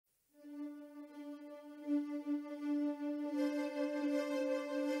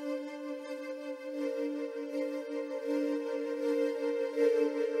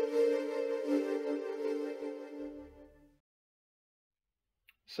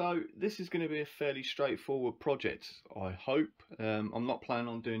So this is going to be a fairly straightforward project, I hope. I'm not planning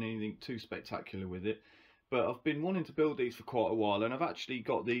on doing anything too spectacular with it, but I've been wanting to build these for quite a while, and I've actually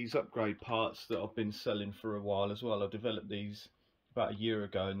got these upgrade parts that I've been selling for a while as well. I developed these about a year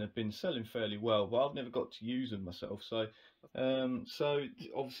ago, and they've been selling fairly well, but I've never got to use them myself. So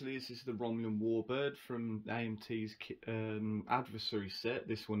obviously this is the Romulan Warbird from AMT's adversary set.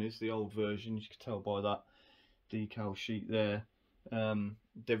 This one is the old version, you can tell by that decal sheet there.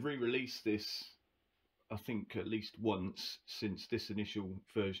 They've re-released this, I think, at least once since this initial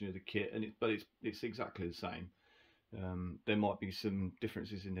version of the kit, and it's exactly the same. There might be some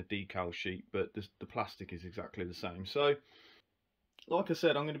differences in the decal sheet, but the plastic is exactly the same. So, like I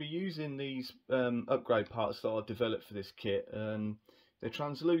said, I'm going to be using these upgrade parts that I developed for this kit. They're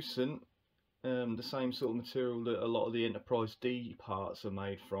translucent, the same sort of material that a lot of the Enterprise D parts are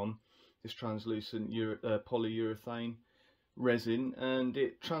made from. This translucent polyurethane resin, and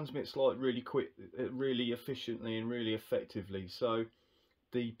it transmits light really quick, really efficiently and really effectively. So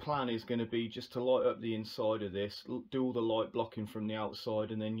the plan is going to be just to light up the inside of this, do all the light blocking from the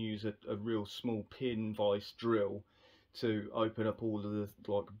outside, and then use a real small pin vise drill to open up all of the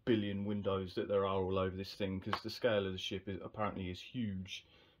like billion windows that there are all over this thing, because the scale of the ship apparently is huge.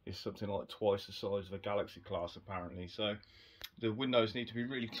 It's something like twice the size of a Galaxy class apparently. So the windows need to be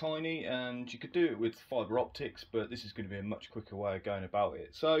really tiny, and you could do it with fibre optics, but this is going to be a much quicker way of going about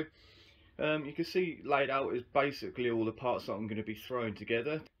it. So you can see laid out is basically all the parts that I'm going to be throwing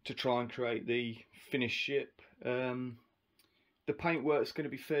together to try and create the finished ship. The paintwork's going to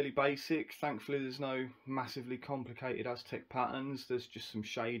be fairly basic. Thankfully there's no massively complicated Aztec patterns. There's just some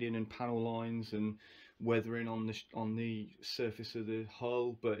shading and panel lines and weathering on the surface of the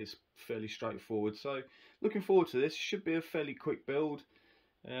hull, but it's fairly straightforward. So looking forward to this. Should be a fairly quick build.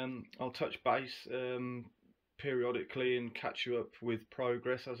 I'll touch base periodically and catch you up with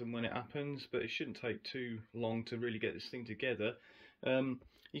progress as and when it happens, but it shouldn't take too long to really get this thing together.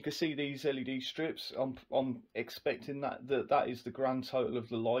 You can see these LED strips. I'm expecting that is the grand total of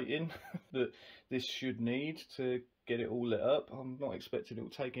the lighting that this should need to get it all lit up. I'm not expecting it will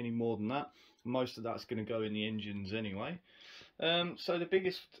take any more than that. Most of that's going to go in the engines anyway. So the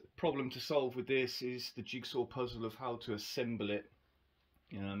biggest problem to solve with this is the jigsaw puzzle of how to assemble it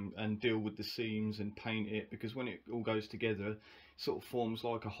and deal with the seams and paint it, because when it all goes together it sort of forms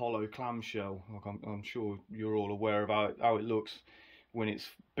like a hollow clamshell. Like I'm sure you're all aware of how it looks when it's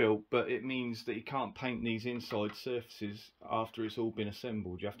built, but it means that you can't paint these inside surfaces after it's all been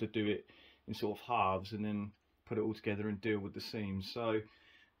assembled. You have to do it in sort of halves and then put it all together and deal with the seams. So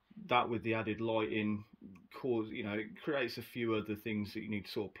that, with the added lighting, it creates a few other things that you need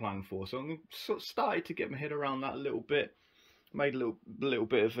to sort of plan for. So I'm sort of started to get my head around that a little bit. Made a little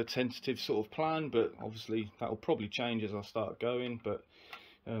bit of a tentative sort of plan, but obviously that will probably change as I start going, but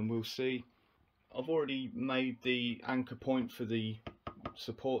we'll see. I've already made the anchor point for the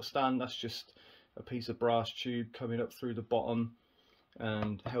support stand. That's just a piece of brass tube coming up through the bottom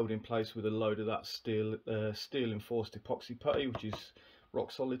and held in place with a load of that steel enforced epoxy putty, which is rock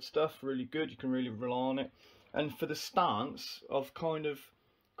solid stuff, really good. You can really rely on it. And for the stance, I've kind of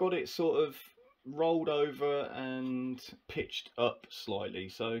got it sort of rolled over and pitched up slightly,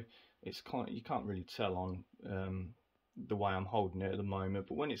 so it's you can't really tell on the way I'm holding it at the moment,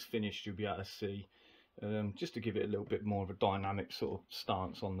 but when it's finished you'll be able to see, just to give it a little bit more of a dynamic sort of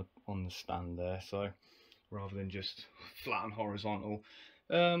stance on the stand there. So rather than just flat and horizontal,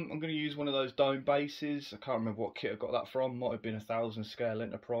 I'm going to use one of those dome bases. I can't remember what kit I got that from. Might have been 1000 scale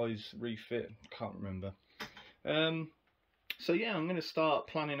Enterprise refit, can't remember. So yeah, I'm going to start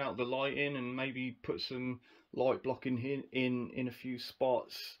planning out the lighting and maybe put some light blocking in a few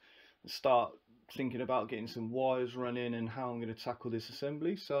spots. Start thinking about getting some wires running and how I'm going to tackle this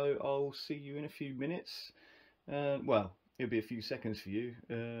assembly. So I'll see you in a few minutes. Well, it'll be a few seconds for you.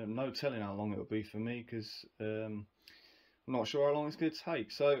 No telling how long it'll be for me, because I'm not sure how long it's going to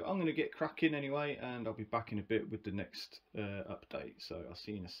take. So I'm going to get cracking anyway, and I'll be back in a bit with the next update. So I'll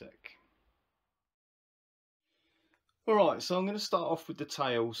see you in a sec. Alright, so I'm going to start off with the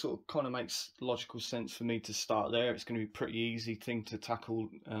tail. Sort of kind of makes logical sense for me to start there. It's going to be a pretty easy thing to tackle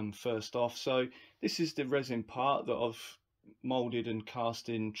first off. So this is the resin part that I've moulded and cast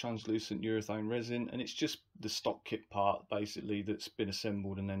in translucent urethane resin, and it's just the stock kit part basically that's been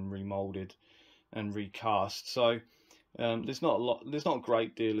assembled and then remoulded and recast. So there's not a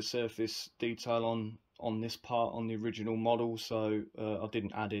great deal of surface detail on this part on the original model, so I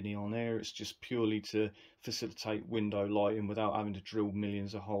didn't add any on there. It's just purely to facilitate window lighting without having to drill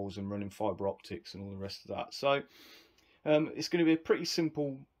millions of holes and running fibre optics and all the rest of that. So it's going to be a pretty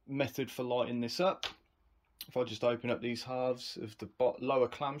simple method for lighting this up. if I just open up these halves of the lower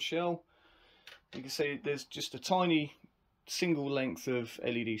clamshell, you can see there's just a tiny single length of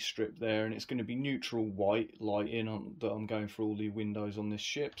LED strip there, and it's going to be neutral white lighting on that I'm going for all the windows on this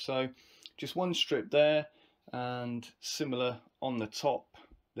ship. So just one strip there, and similar on the top,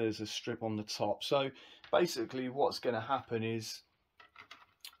 there's a strip on the top. So basically what's going to happen is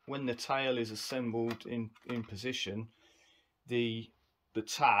when the tail is assembled in position, the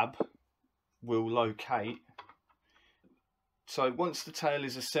tab will locate. So once the tail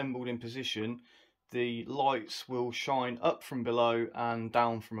is assembled in position, the lights will shine up from below and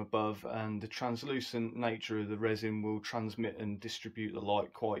down from above, and the translucent nature of the resin will transmit and distribute the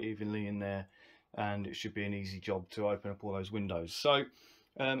light quite evenly in there, and it should be an easy job to open up all those windows. So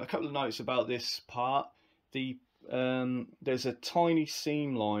a couple of notes about this part. There's a tiny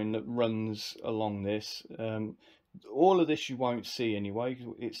seam line that runs along this. All of this you won't see anyway,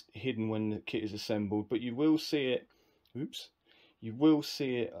 it's hidden when the kit is assembled, but you will see it, you will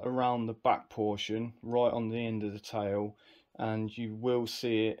see it around the back portion, right on the end of the tail, and you will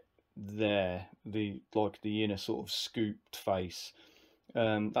see it there, like the inner sort of scooped face.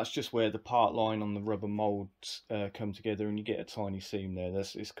 That's just where the part line on the rubber molds come together, and you get a tiny seam there.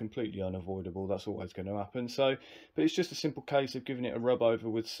 It's completely unavoidable, that's always going to happen. So, but it's just a simple case of giving it a rub over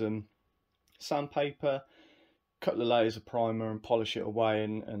with some sandpaper, couple of layers of primer, and polish it away,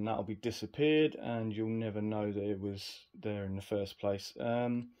 and that'll be disappeared, and you'll never know that it was there in the first place.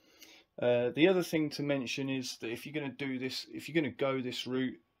 The other thing to mention is that if you're going to do this, if you're going to go this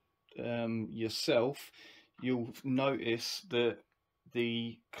route yourself, you'll notice that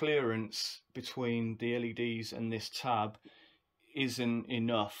the clearance between the LEDs and this tab isn't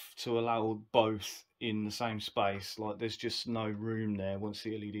enough to allow both in the same space. Like, there's just no room there once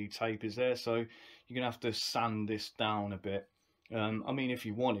the LED tape is there, so you're gonna have to sand this down a bit. I mean, if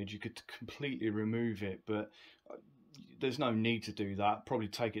you wanted, you could completely remove it, but there's no need to do that. Probably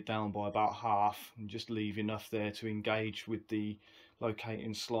take it down by about half and just leave enough there to engage with the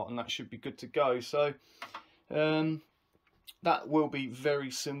locating slot, and that should be good to go. So that will be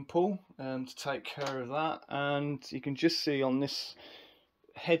very simple to take care of that. And you can just see on this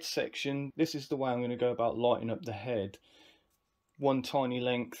head section, this is the way I'm going to go about lighting up the head. One tiny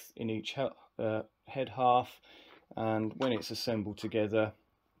length in each head half, and when it's assembled together,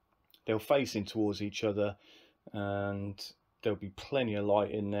 they'll face in towards each other, and there'll be plenty of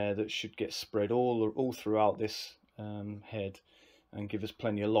light in there that should get spread all throughout this head and give us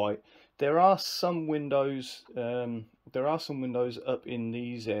plenty of light. There are some windows up in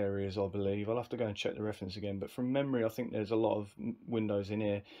these areas, I believe. I'll have to go and check the reference again, but from memory I think there's a lot of windows in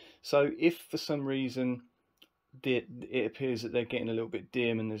here. So if for some reason it appears that they're getting a little bit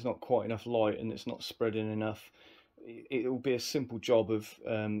dim and there's not quite enough light and it's not spreading enough, it will be a simple job of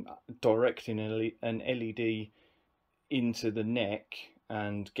directing an LED into the neck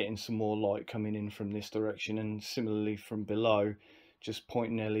and getting some more light coming in from this direction, and similarly from below, just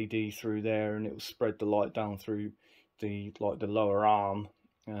pointing LED through there, and it will spread the light down through the lower arm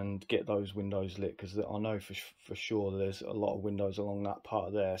and get those windows lit, because I know for sure there's a lot of windows along that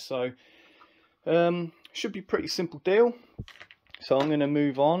part there. So should be pretty simple deal. So I'm going to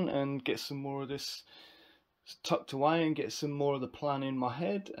move on and get some more of this tucked away and get some more of the plan in my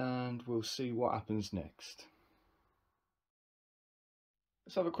head, and we'll see what happens next.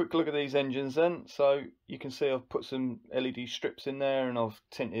 Let's have a quick look at these engines then. So you can see I've put some LED strips in there, and I've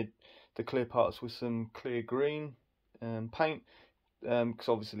tinted the clear parts with some clear green paint, because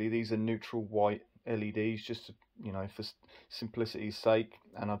obviously these are neutral white LEDs, just to, you know, for simplicity's sake,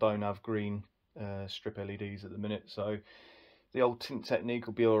 and I don't have green strip LEDs at the minute, so the old tint technique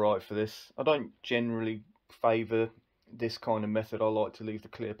will be alright for this. I don't generally favour this kind of method. I like to leave the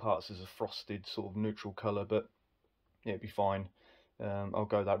clear parts as a frosted sort of neutral colour, but yeah, it'd be fine. I'll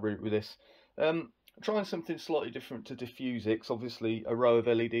go that route with this. Trying something slightly different to diffuse it, because obviously a row of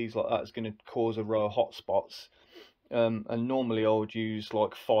LEDs like that is going to cause a row of hot spots. And normally I would use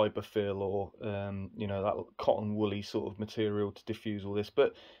like fibre fill or you know, that cotton woolly sort of material to diffuse all this,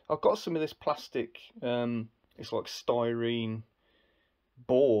 but I've got some of this plastic, it's like styrene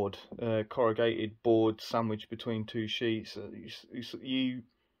board, corrugated board sandwiched between two sheets.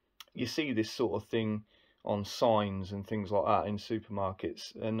 You see this sort of thing on signs and things like that in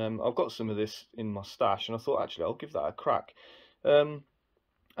supermarkets, and I've got some of this in my stash, and I thought actually I'll give that a crack, and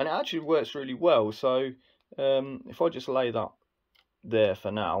it actually works really well. So if I just lay that there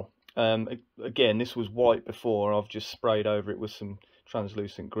for now, again, this was white before, I've just sprayed over it with some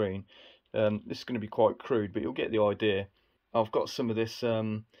translucent green. This is going to be quite crude, but you'll get the idea. I've got some of this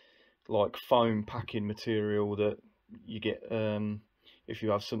like foam packing material that you get if you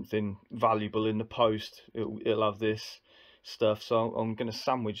have something valuable in the post, it'll have this stuff. So I'm going to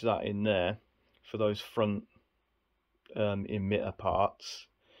sandwich that in there for those front emitter parts,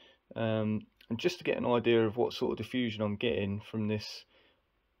 and just to get an idea of what sort of diffusion I'm getting from this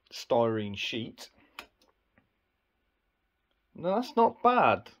styrene sheet. No, that's not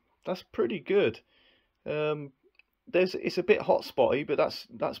bad. That's pretty good. It's a bit hot spotty, but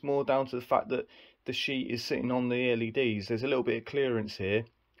that's more down to the fact that the sheet is sitting on the LEDs. There's a little bit of clearance here,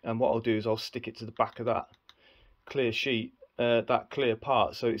 and what I'll do is I'll stick it to the back of that clear sheet, that clear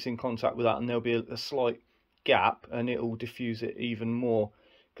part, so it's in contact with that, and there'll be a slight gap, and it will diffuse it even more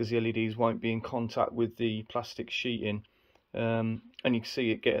because the LEDs won't be in contact with the plastic sheeting. And you can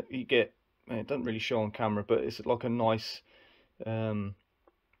see it doesn't really show on camera, but it's like a nice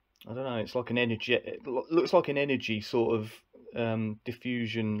I don't know, it's like an energy, it looks like an energy sort of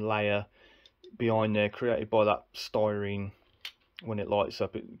diffusion layer behind there, created by that styrene. When it lights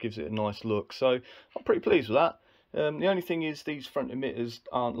up, it gives it a nice look, so I'm pretty pleased with that. The only thing is these front emitters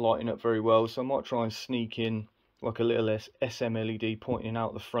aren't lighting up very well, so I might try and sneak in like a little SM LED pointing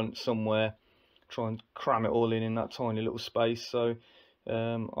out the front somewhere, try and cram it all in that tiny little space. So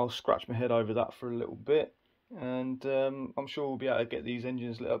I'll scratch my head over that for a little bit, and I'm sure we'll be able to get these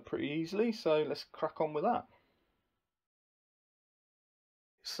engines lit up pretty easily, so let's crack on with that.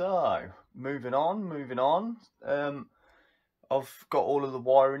 So moving on, I've got all of the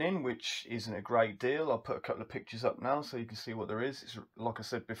wiring in, which isn't a great deal. I'll put a couple of pictures up now so you can see what there is. It's, like I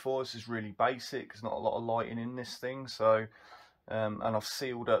said before, this is really basic. There's not a lot of lighting in this thing. So and I've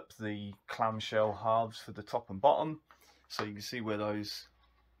sealed up the clamshell halves for the top and bottom, so you can see where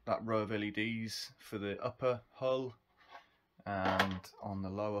that row of LEDs for the upper hull and on the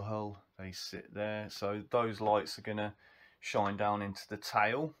lower hull, they sit there. So those lights are going to shine down into the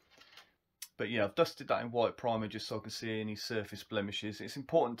tail. But yeah, I've dusted that in white primer just so I can see any surface blemishes. It's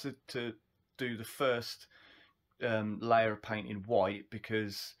important to do the first layer of paint in white,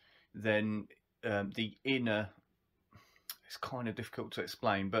 because then the inner, it's kind of difficult to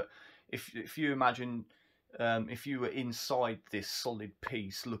explain, but if you imagine if you were inside this solid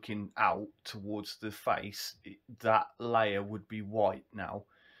piece looking out towards the face, that layer would be white now.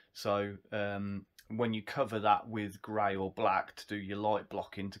 So when you cover that with grey or black to do your light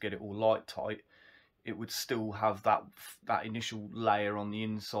blocking to get it all light tight, it would still have that initial layer on the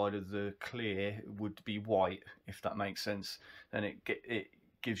inside of the clear would be white, if that makes sense. And it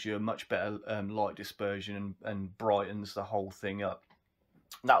gives you a much better light dispersion and brightens the whole thing up.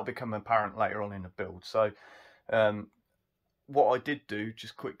 That'll become apparent later on in the build. So what I did do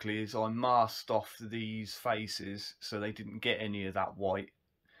just quickly is I masked off these faces so they didn't get any of that white,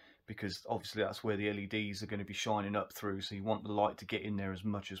 because obviously that's where the LEDs are going to be shining up through, so you want the light to get in there as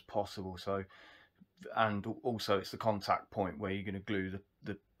much as possible. So, and also it's the contact point where you're going to glue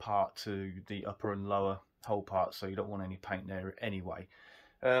the part to the upper and lower hull part, so you don't want any paint there anyway.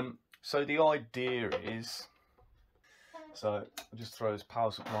 So the idea is, so I'll just throw this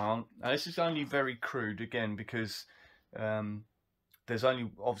power supply on. Now this is only very crude again, because there's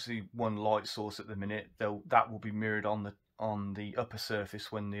only obviously one light source at the minute. That will be mirrored on the upper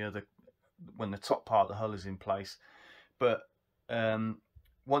surface when the top part of the hull is in place. But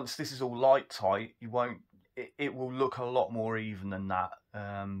once this is all light tight, it will look a lot more even than that.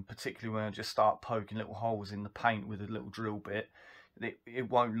 Particularly when I just start poking little holes in the paint with a little drill bit, it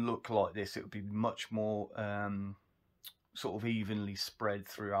won't look like this. It will be much more sort of evenly spread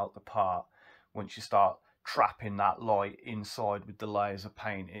throughout the part. Once you start trapping that light inside with the layers of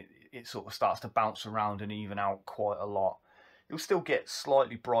paint, it sort of starts to bounce around and even out quite a lot. You'll still get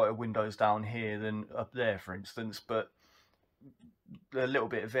slightly brighter windows down here than up there, for instance, but a little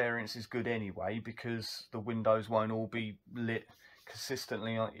bit of variance is good anyway, because the windows won't all be lit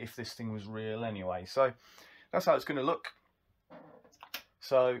consistently if this thing was real anyway. So that's how it's going to look.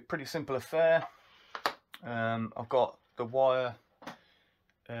 So pretty simple affair. I've got the wire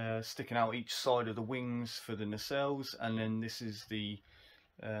sticking out each side of the wings for the nacelles, and then this is the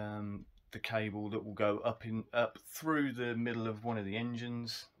cable that will go up through the middle of one of the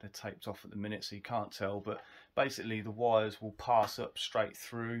engines. They're taped off at the minute so you can't tell, but basically the wires will pass up straight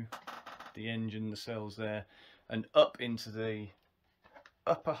through the engine nacelles there and up into the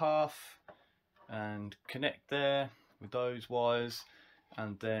upper half and connect there with those wires,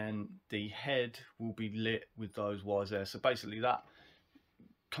 and then the head will be lit with those wires there. So basically that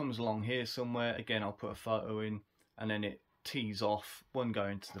comes along here somewhere. Again, I'll put a photo in, and then it tees off, one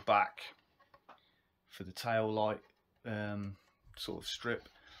going to the back for the tail light sort of strip,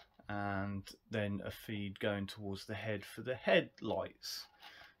 and then a feed going towards the head for the headlights.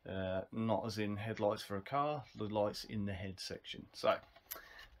 not as in headlights for a car, the lights in the head section. So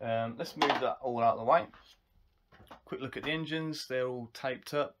let's move that all out of the way. Quick look at the engines, they're all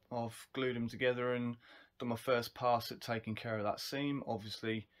taped up. I've glued them together and done my first pass at taking care of that seam.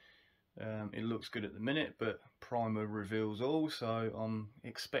 Obviously it looks good at the minute, but primer reveals all, so I'm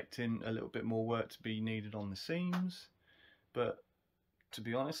expecting a little bit more work to be needed on the seams, but to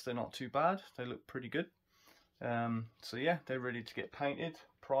be honest they're not too bad, they look pretty good. So yeah, they're ready to get painted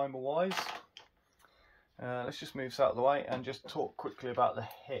primer wise. Let's just move this out of the way and just talk quickly about the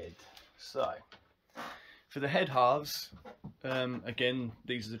head. So for the head halves, again,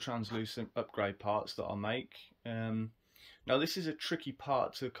 these are the translucent upgrade parts that I make. Now this is a tricky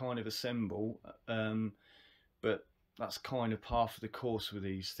part to kind of assemble, but that's kind of par for the course with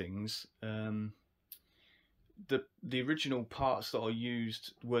these things. The original parts that I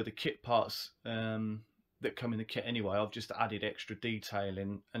used were the kit parts that come in the kit anyway. I've just added extra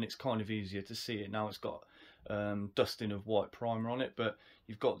detailing and it's kind of easier to see it now. It's got dusting of white primer on it, but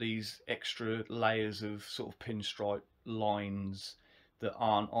you've got these extra layers of sort of pinstripe lines that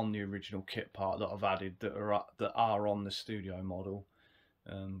aren't on the original kit part that I've added that are on the studio model,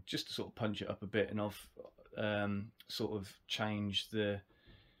 just to sort of punch it up a bit. And I've sort of changed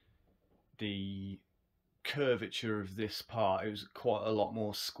the curvature of this part. It was quite a lot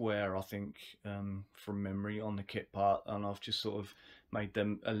more square, I think, from memory on the kit part, and I've just sort of made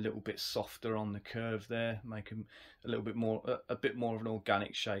them a little bit softer on the curve there, make them a little bit more a bit more of an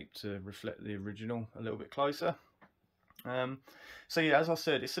organic shape to reflect the original a little bit closer. So yeah, as I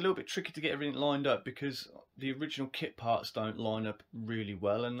said, it's a little bit tricky to get everything lined up because the original kit parts don't line up really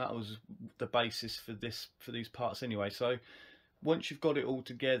well, and that was the basis for these parts anyway. So once you've got it all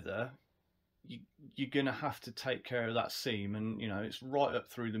together, you're gonna have to take care of that seam, and you know it's right up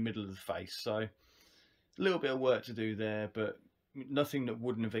through the middle of the face, so a little bit of work to do there, but nothing that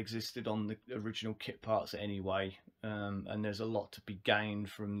wouldn't have existed on the original kit parts anyway. And there's a lot to be gained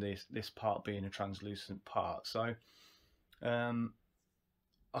from this part being a translucent part. So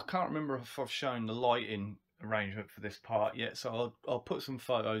I can't remember if I've shown the lighting arrangement for this part yet, so I'll put some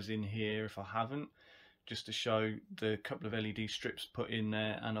photos in here if I haven't, just to show the couple of LED strips put in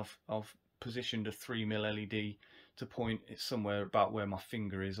there, and I've positioned a 3mm LED to point it somewhere about where my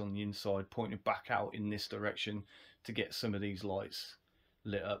finger is on the inside, pointing back out in this direction to get some of these lights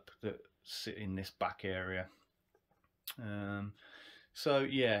lit up that sit in this back area. So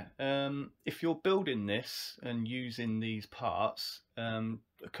yeah, if you're building this and using these parts,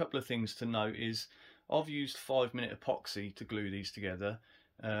 a couple of things to note is I've used 5-minute epoxy to glue these together.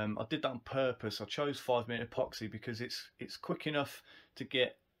 I did that on purpose. I chose 5-minute epoxy because it's quick enough to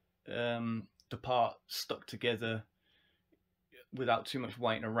get the part stuck together without too much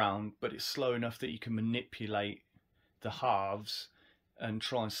waiting around, but it's slow enough that you can manipulate the halves and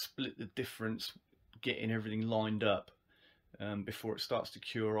try and split the difference, getting everything lined up before it starts to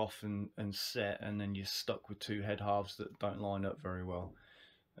cure off and set, and then you're stuck with two head halves that don't line up very well.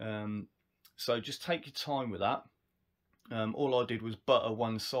 So just take your time with that. All I did was butter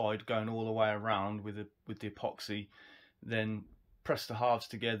one side going all the way around with the epoxy, then press the halves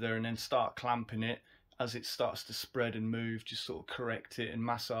together and then start clamping it. As it starts to spread and move, just sort of correct it and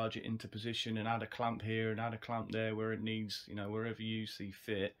massage it into position, and add a clamp here and add a clamp there where it needs, you know, wherever you see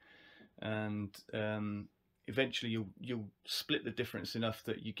fit. And eventually you'll split the difference enough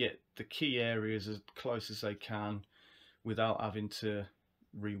that you get the key areas as close as they can without having to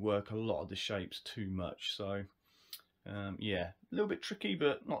rework a lot of the shapes too much. So yeah, a little bit tricky,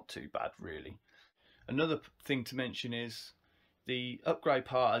 but not too bad really. Another thing to mention is the upgrade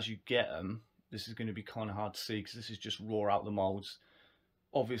part as you get them. This is going to be kind of hard to see because this is just raw out the molds.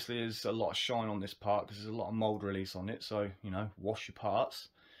 Obviously there's a lot of shine on this part because there's a lot of mold release on it, so you know, wash your parts,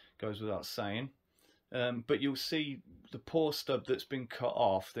 goes without saying. But you'll see the pour stub that's been cut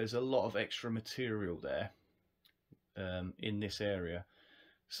off, there's a lot of extra material there in this area.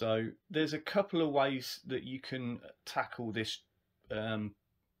 So there's a couple of ways that you can tackle this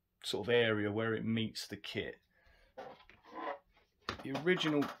sort of area where it meets the kit. The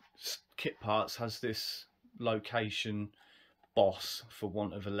original kit parts has this location boss, for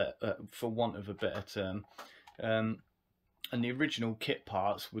want of a better term, and the original kit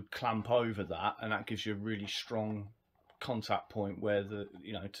parts would clamp over that, and that gives you a really strong contact point where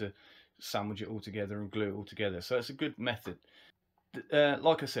to sandwich it all together and glue it all together. So it's a good method.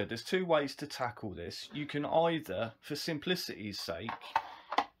 Like I said, there's two ways to tackle this. You can either, for simplicity's sake,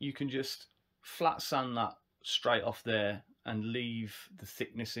 you can just flat sand that straight off there and leave the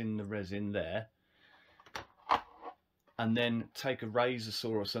thickness in the resin there, and then take a razor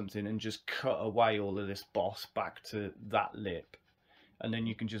saw or something and just cut away all of this boss back to that lip, and then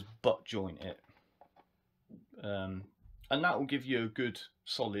you can just butt joint it, and that will give you a good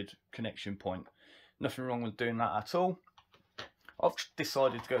solid connection point. Nothing wrong with doing that at all. I've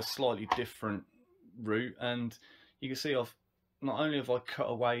decided to go a slightly different route, and you can see I've not only have I cut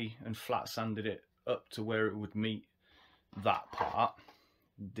away and flat sanded it up to where it would meet that part,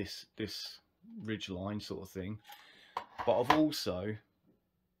 this ridge line sort of thing, but I've also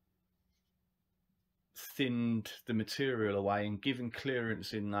thinned the material away and given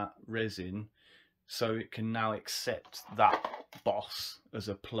clearance in that resin so it can now accept that boss as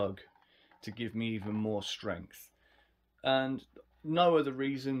a plug to give me even more strength. And no other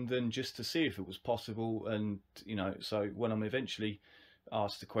reason than just to see if it was possible. And you know, so when I'm eventually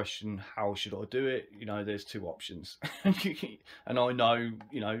asked the question, how should I do it, you know, there's two options and I know,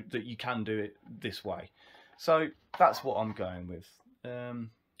 you know, that you can do it this way, so that's what I'm going with.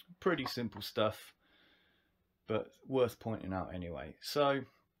 Pretty simple stuff, but worth pointing out anyway. So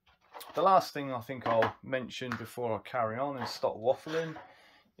the last thing I think I'll mention before I carry on and stop waffling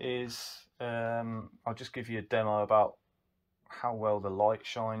is I'll just give you a demo about how well the light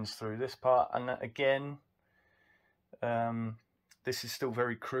shines through this part. And again, this is still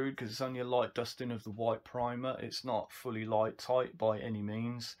very crude because it's only a light dusting of the white primer. It's not fully light tight by any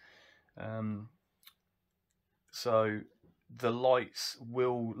means. So the lights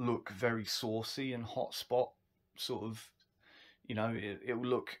will look very saucy and hotspot sort of, you know, it will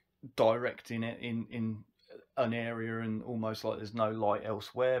look direct in it in an area and almost like there's no light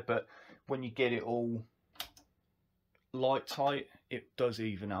elsewhere. But when you get it all light tight, it does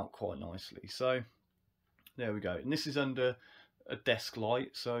even out quite nicely. So there we go. And this is under a desk light,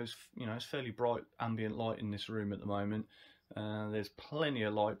 so it's, you know, it's fairly bright ambient light in this room at the moment. There's plenty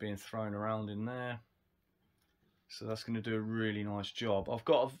of light being thrown around in there, so that's going to do a really nice job. I've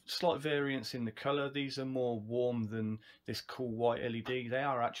got a slight variance in the colour. These are more warm than this cool white LED. They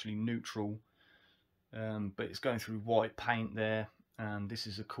are actually neutral, but it's going through white paint there, and this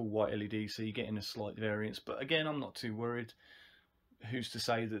is a cool white LED, so you're getting a slight variance. But again, I'm not too worried. Who's to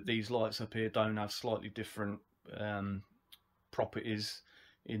say that these lights up here don't have slightly different properties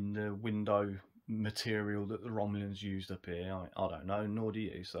in the window material that the Romulans used up here? I don't know, nor do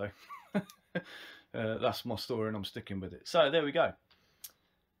you. So that's my story and I'm sticking with it. So there we go.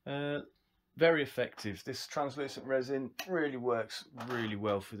 Very effective. This translucent resin really works really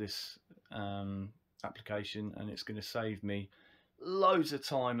well for this application, and it's going to save me loads of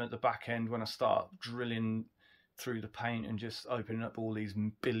time at the back end when I start drilling through the paint and just opening up all these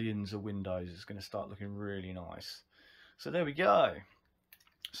billions of windows. It's going to start looking really nice. So there we go.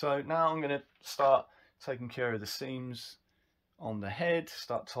 So now I'm going to start taking care of the seams on the head,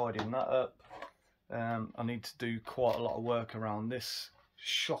 start tidying that up. I need to do quite a lot of work around this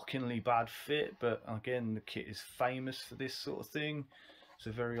shockingly bad fit, but again, the kit is famous for this sort of thing. It's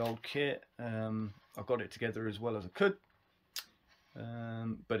a very old kit. I got it together as well as I could,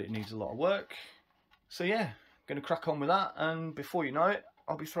 but it needs a lot of work. So yeah, going to crack on with that, and before you know it,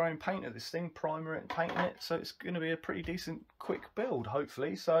 I'll be throwing paint at this thing, primer it and painting it, so it's going to be a pretty decent quick build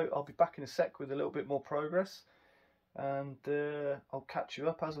hopefully. So I'll be back in a sec with a little bit more progress, and I'll catch you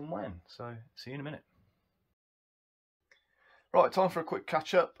up as and when. So see you in a minute. Right, time for a quick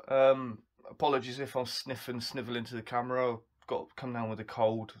catch up. Apologies if I'm snivel into the camera. I've got come down with a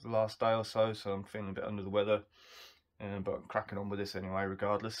cold the last day or so, so I'm feeling a bit under the weather, but I'm cracking on with this anyway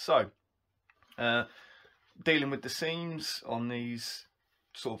regardless. So dealing with the seams on these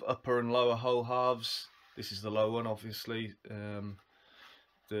sort of upper and lower hull halves. This is the lower one, obviously.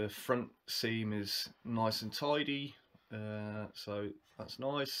 The front seam is nice and tidy, so that's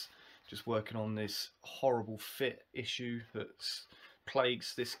nice. Just working on this horrible fit issue that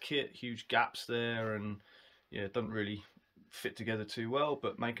plagues this kit. Huge gaps there, and yeah, it doesn't really fit together too well,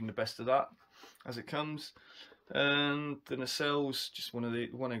 but making the best of that as it comes. And the nacelles, just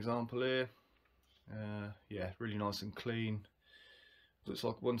one example here. Yeah, really nice and clean. Looks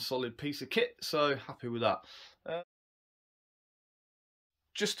like one solid piece of kit, so happy with that.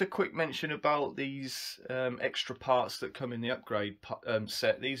 Just a quick mention about these extra parts that come in the upgrade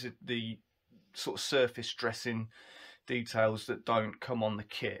set. These are the sort of surface dressing details that don't come on the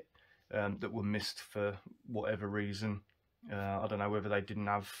kit, that were missed for whatever reason. I don't know whether they didn't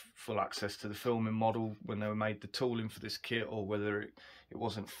have full access to the filming model when they made the tooling for this kit, or whether it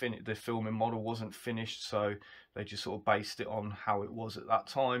wasn't finished, the filming model wasn't finished, so they just sort of based it on how it was at that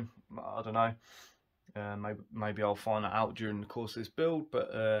time. I don't know. Maybe I'll find that out during the course of this build,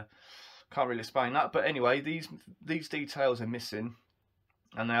 but can't really explain that. But anyway, these details are missing,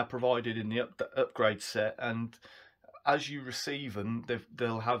 and they are provided in the upgrade set. And as you receive them,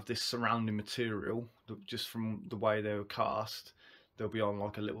 they'll have this surrounding material, just from the way they were cast, they'll be on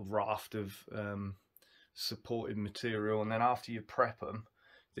like a little raft of supporting material, and then after you prep them,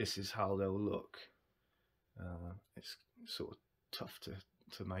 this is how they'll look. It's sort of tough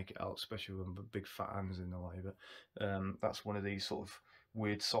to make it out, especially when the big fat hands in the way, but that's one of these sort of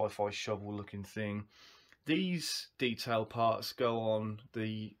weird sci-fi shovel looking thing. These detail parts go on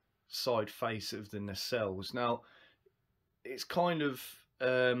the side face of the nacelles. Now it's kind of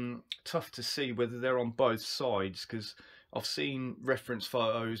tough to see whether they're on both sides, because I've seen reference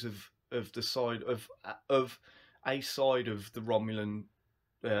photos of the side of a side of the Romulan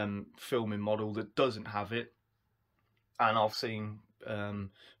filming model that doesn't have it, and I've seen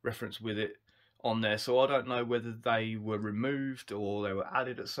reference with it on there, so I don't know whether they were removed or they were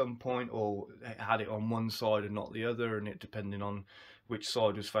added at some point, or it had it on one side and not the other, and it depending on which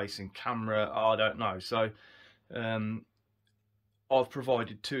side was facing camera, I don't know. So I've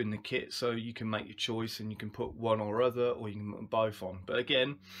provided two in the kit, so you can make your choice and you can put one or other, or you can put them both on. But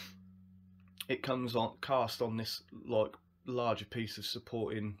again, it comes on cast on this like larger piece of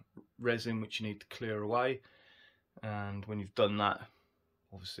supporting resin, which you need to clear away. And when you've done that,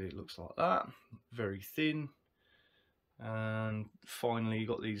 obviously it looks like that, very thin. And finally you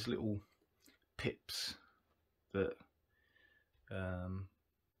got these little pips that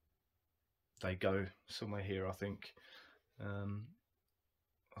they go somewhere here, I think.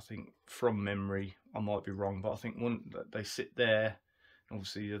 I think from memory, I might be wrong, but I think they sit there,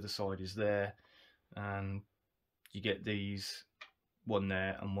 obviously the other side is there, and you get these, one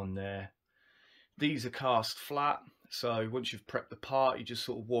there and one there. These are cast flat, so once you've prepped the part, you just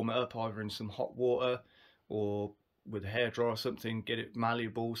sort of warm it up either in some hot water or with a hairdryer or something, get it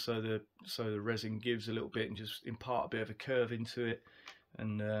malleable so the resin gives a little bit, and just impart a bit of a curve into it,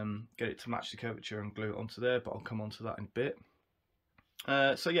 and get it to match the curvature and glue it onto there, but I'll come onto that in a bit.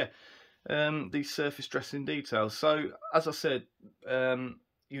 So yeah, these surface dressing details. So as I said,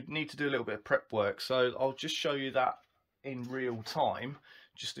 you'd need to do a little bit of prep work, so I'll just show you that in real time,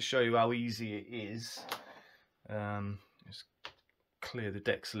 just to show you how easy it is. Just clear the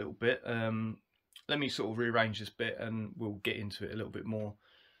decks a little bit. Let me sort of rearrange this bit and we'll get into it a little bit more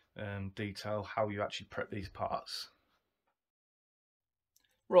detail, how you actually prep these parts.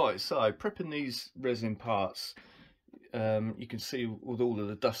 Right, so prepping these resin parts, you can see with all of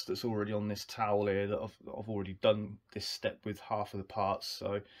the dust that's already on this towel here that I've already done this step with half of the parts,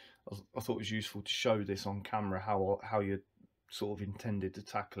 so I thought it was useful to show this on camera how you sort of intended to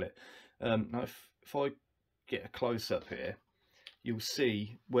tackle it. Now if I get a close-up here, you'll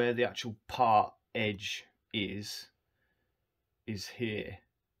see where the actual part edge is here.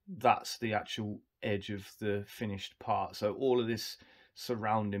 That's the actual edge of the finished part, so all of this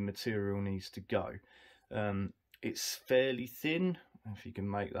surrounding material needs to go. It's fairly thin, if you can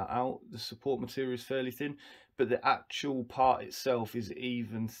make that out. The support material is fairly thin, but the actual part itself is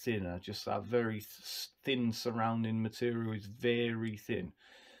even thinner. Just that very thin surrounding material is very thin.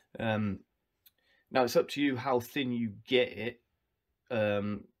 Now it's up to you how thin you get it.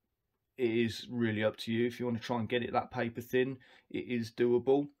 It is really up to you. If you want to try and get it that paper thin, it is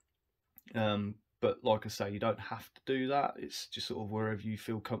doable. But like I say, you don't have to do that. It's just sort of wherever you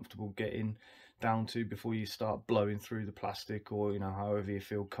feel comfortable getting down to before you start blowing through the plastic, or however you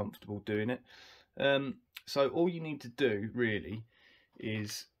feel comfortable doing it. So all you need to do really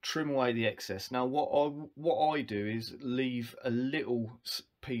is trim away the excess. Now what I do is leave a little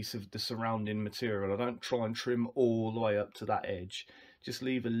piece of the surrounding material. I don't try and trim all the way up to that edge, just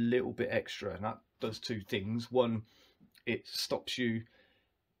leave a little bit extra, and that does two things. One, it stops you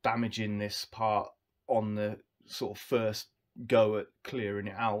damaging this part on the sort of first go at clearing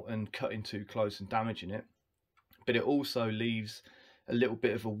it out and cutting too close and damaging it, but it also leaves a little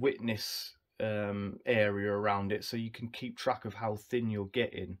bit of a witness area around it, so you can keep track of how thin you're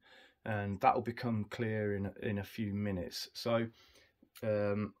getting, and that will become clear in a few minutes. So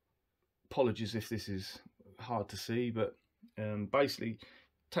apologies if this is hard to see, but basically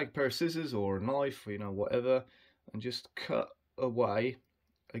take a pair of scissors or a knife, whatever, and just cut away.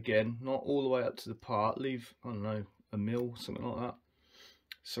 Again, not all the way up to the part, leave, I don't know, a mil, something like that,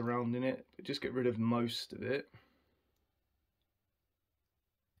 surrounding it, but just get rid of most of it.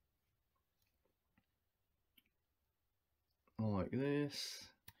 Like this.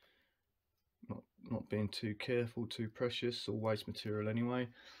 Not being too careful, too precious, or waste material anyway.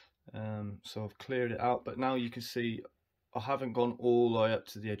 So I've cleared it out, but now you can see I haven't gone all the way up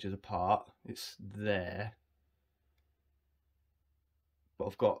to the edge of the part. It's there, but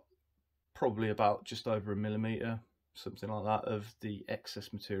I've got probably about just over a millimetre, something like that, of the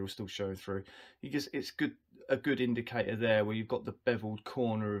excess material still showing through. It's a good indicator there where you've got the beveled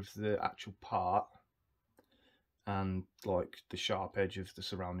corner of the actual part, and like the sharp edge of the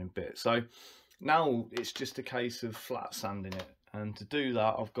surrounding bit. So now it's just a case of flat sanding it, and to do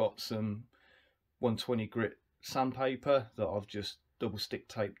that I've got some 120 grit sandpaper that I've just double stick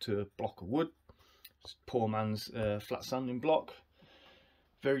taped to a block of wood. It's poor man's flat sanding block,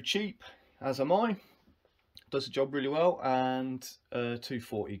 very cheap, as am I. Does the job really well, and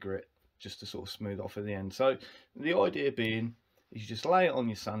 240 grit just to sort of smooth off at the end. So the idea being is you just lay it on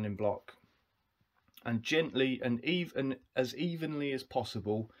your sanding block and gently and as evenly as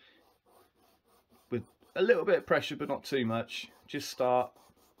possible, with a little bit of pressure but not too much. Just start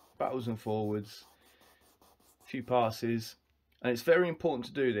backwards and forwards, a few passes, and it's very important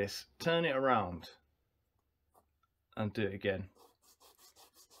to do this. Turn it around and do it again.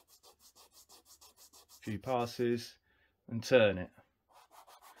 A few passes and turn it,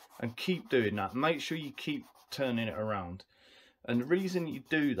 and keep doing that. Make sure you keep turning it around. And the reason you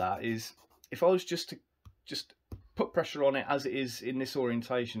do that is, if I was just to put pressure on it as it is in this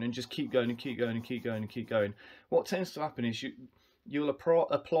orientation and just keep going and keep going and keep going and keep going, what tends to happen is you'll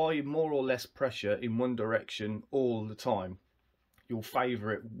apply more or less pressure in one direction all the time. You'll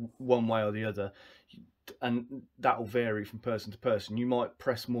favour it one way or the other, and that will vary from person to person. You might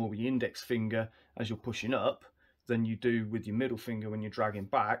press more with your index finger as you're pushing up than you do with your middle finger when you're dragging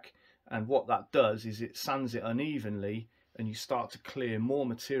back, and what that does is it sands it unevenly, and you start to clear more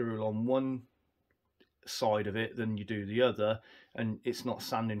material on one side of it than you do the other, and it's not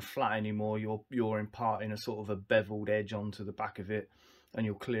sanding flat anymore. You're imparting a sort of a beveled edge onto the back of it, and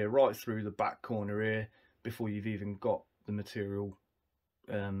you'll clear right through the back corner here before you've even got the material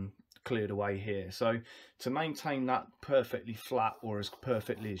cleared away here. So to maintain that perfectly flat, or as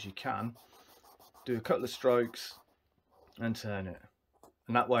perfectly as you can, do a couple of strokes and turn it,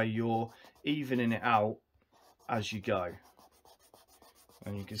 and that way you're evening it out as you go.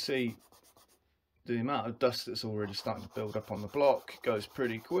 And you can see the amount of dust that's already starting to build up on the block goes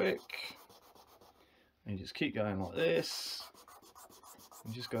pretty quick. And you just keep going like this,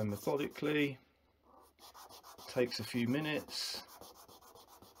 and just go methodically. It takes a few minutes.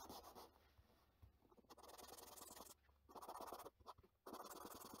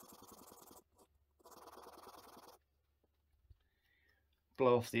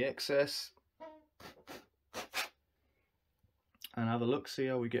 Blow off the excess and have a look, see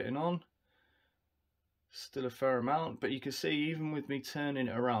how we're getting on. Still a fair amount, but you can see even with me turning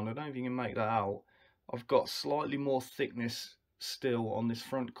it around, I don't know if you can make that out, I've got slightly more thickness still on this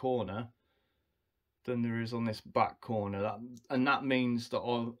front corner than there is on this back corner. That means that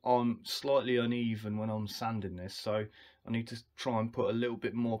I'm slightly uneven when I'm sanding this, so I need to try and put a little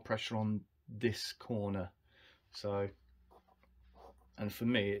bit more pressure on this corner. So, and for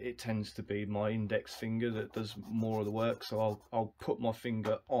me it tends to be my index finger that does more of the work, so I'll put my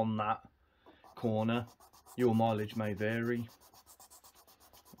finger on that corner. Your mileage may vary,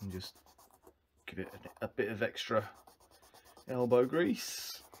 and just give it a bit of extra elbow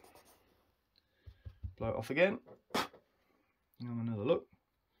grease. Blow it off again. Have another look.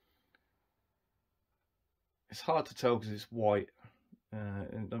 It's hard to tell because it's white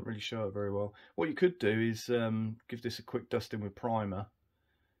and don't really show it very well. What you could do is give this a quick dusting with primer,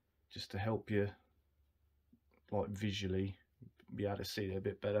 just to help you like visually be able to see it a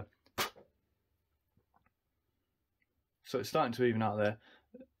bit better. So it's starting to even out there,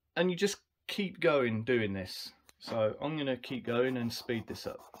 and you just keep going doing this. So I'm going to keep going and speed this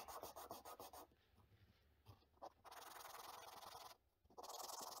up.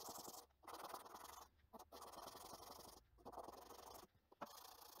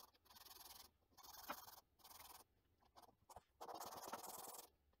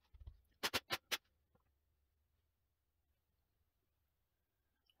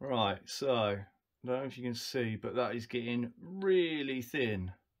 Right, so I don't know if you can see, but that is getting really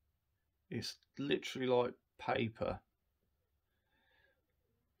thin. It's literally like paper.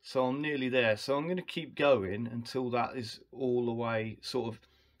 So I'm nearly there. So I'm going to keep going until that is all the way sort of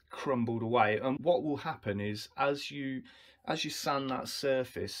crumbled away. And what will happen is as you sand that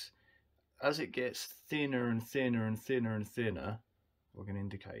surface, as it gets thinner and thinner and thinner and thinner, we're going to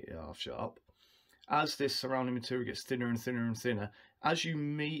indicate it half sharp. As this surrounding material gets thinner and thinner and thinner, as you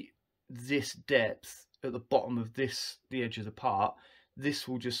meet this depth at the bottom of the edge of the part, this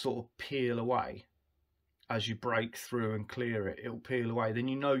will just sort of peel away. As you break through and clear it, it'll peel away. Then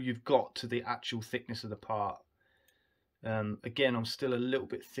you know you've got to the actual thickness of the part. Again, I'm still a little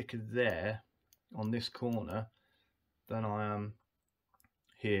bit thicker there on this corner than I am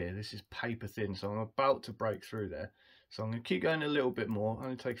here. This is paper thin, so I'm about to break through there. So I'm going to keep going a little bit more.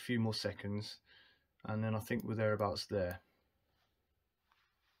 Only take a few more seconds, and then I think we're thereabouts there.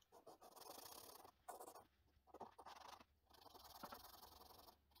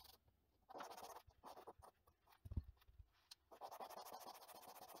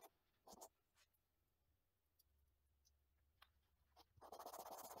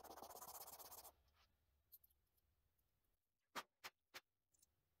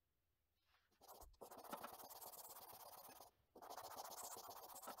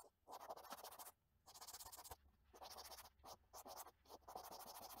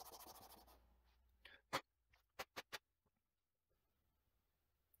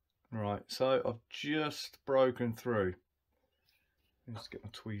 Right, so I've just broken through. Let's get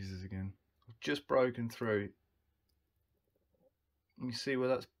my tweezers again. I've just broken through. You see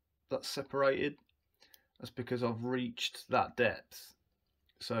where that's separated? That's because I've reached that depth.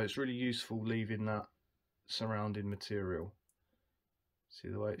 So it's really useful leaving that surrounding material. See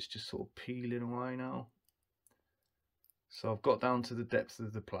the way it's just sort of peeling away now? So I've got down to the depth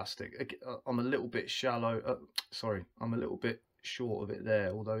of the plastic. I'm a little bit shallow, sorry, I'm a little bit short of it there,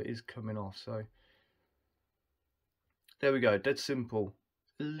 although it is coming off. So there we go, dead simple.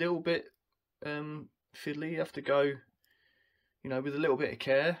 A little bit fiddly, you have to go, you know, with a little bit of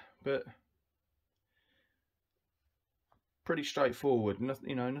care, but pretty straightforward. Nothing,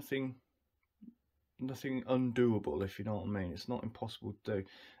 you know, nothing undoable, if you know what I mean. It's not impossible to do.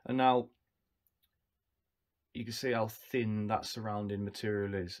 And now you can see how thin that surrounding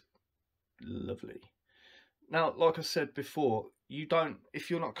material is. Lovely. Now, like I said before, you don't, if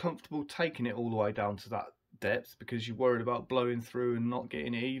you're not comfortable taking it all the way down to that depth because you're worried about blowing through and not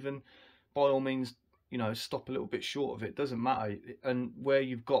getting it even, by all means, you know, stop a little bit short of it. Doesn't matter. And where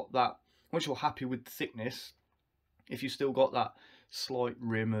you've got that, once you're happy with the thickness, if you've still got that slight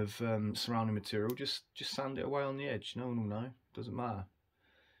rim of surrounding material, just sand it away on the edge. No one will know. Doesn't matter.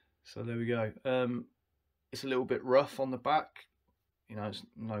 So there we go. It's a little bit rough on the back. You know, it's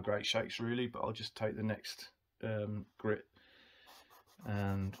no great shakes really, but I'll just take the next grit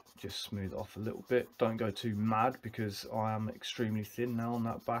and just smooth it off a little bit. Don't go too mad because I am extremely thin now on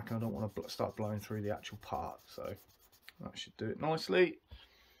that back and I don't want to start blowing through the actual part. So that should do it nicely.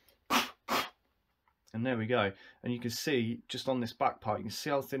 And there we go. And you can see just on this back part, you can see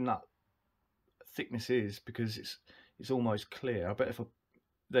how thin that thickness is because it's almost clear. I bet if I,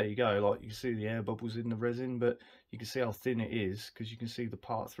 there you go, like you can see the air bubbles in the resin, but you can see how thin it is because you can see the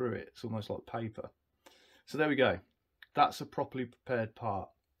part through it. It's almost like paper. So there we go. That's a properly prepared part.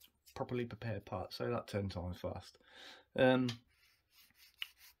 Properly prepared part. Say that 10 times fast.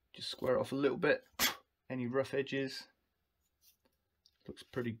 Just square it off a little bit. Any rough edges. Looks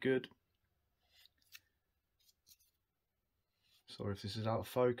pretty good. Sorry if this is out of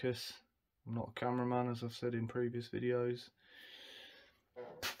focus. I'm not a cameraman, as I've said in previous videos.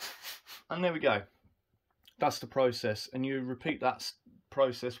 And there we go. That's the process, and you repeat that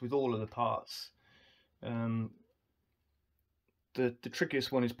process with all of the parts. The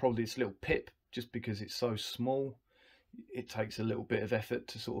trickiest one is probably this little pip, just because it's so small. It takes a little bit of effort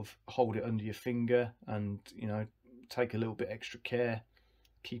to sort of hold it under your finger, and you know, take a little bit extra care,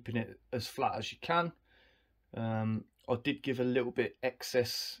 keeping it as flat as you can. I did give a little bit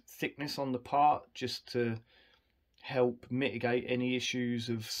excess thickness on the part just to help mitigate any issues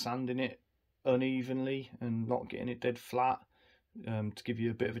of sanding it unevenly and not getting it dead flat, to give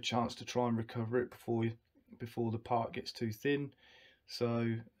you a bit of a chance to try and recover it before the part gets too thin.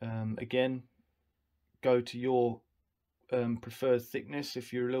 So again, go to your preferred thickness.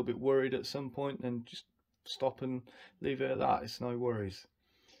 If you're a little bit worried at some point, then just stop and leave it at that. It's no worries.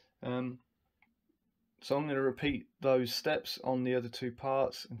 So I'm going to repeat those steps on the other two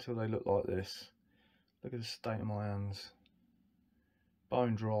parts until they look like this. Look at the state of my hands.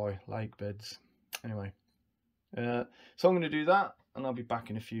 Bone dry, lake beds. Anyway, so I'm going to do that and I'll be back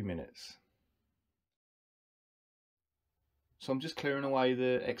in a few minutes. So I'm just clearing away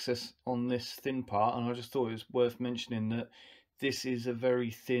the excess on this thin part, and I just thought it was worth mentioning that this is a very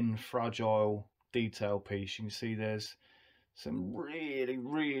thin, fragile detail piece. You can see there's some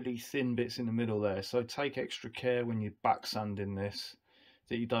really thin bits in the middle there, so take extra care when you're back sanding this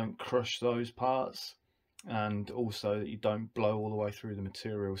that you don't crush those parts, and also that you don't blow all the way through the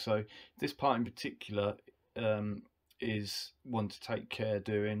material. So this part in particular is one to take care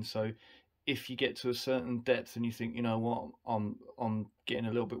doing. So if you get to a certain depth and you think, you know what, I'm getting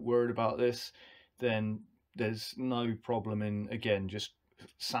a little bit worried about this, then there's no problem in, again, just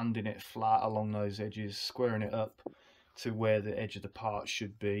sanding it flat along those edges, squaring it up to where the edge of the part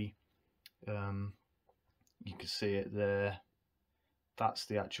should be. You can see it there. That's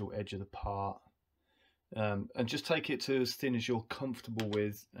the actual edge of the part. And just take it to as thin as you're comfortable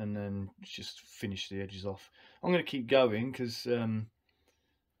with, and then just finish the edges off. I'm going to keep going because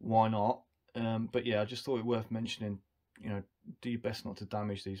why not? But yeah, I just thought it worth mentioning, you know, do your best not to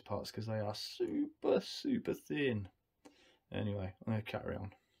damage these parts because they are super thin. Anyway, I'm going to carry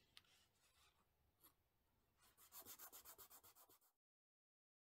on.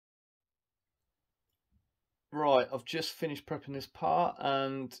 Right, I've just finished prepping this part,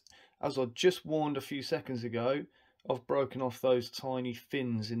 and as I just warned a few seconds ago, I've broken off those tiny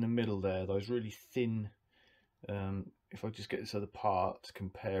fins in the middle there, those really thin, if I just get this other part to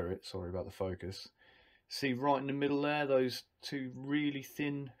compare it, sorry about the focus. See right in the middle there, those two really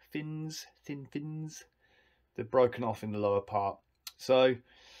thin fins, they're broken off in the lower part. So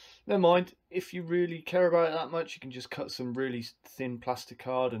never mind, if you really care about it that much, you can just cut some really thin plastic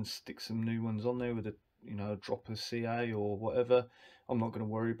card and stick some new ones on there with a, you know, a drop of CA or whatever. I'm not going to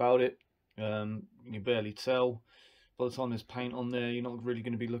worry about it. You can barely tell. By the time there's paint on there, you're not really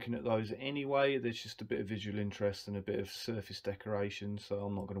going to be looking at those anyway. There's just a bit of visual interest and a bit of surface decoration, so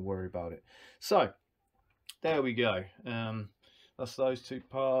I'm not going to worry about it. So there we go. That's those two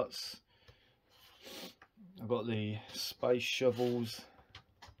parts. I've got the space shovels,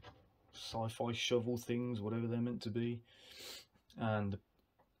 sci-fi shovel things, whatever they're meant to be, and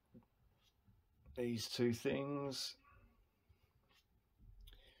these two things.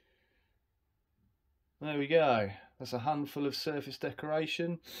 There we go. That's a handful of surface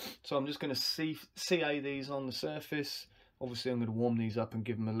decoration. So I'm just going to CA these on the surface. Obviously I'm going to warm these up and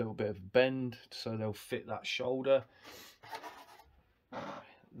give them a little bit of a bend so they'll fit that shoulder,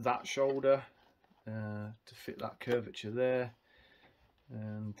 to fit that curvature there,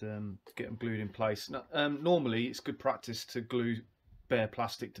 and get them glued in place. Now, normally it's good practice to glue bare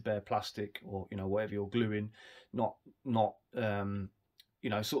plastic to bare plastic, or you know, whatever you're gluing, not you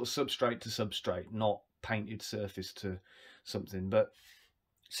know, sort of substrate to substrate, not painted surface to something. But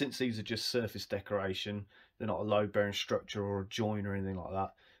since these are just surface decoration, they're not a load bearing structure or a join or anything like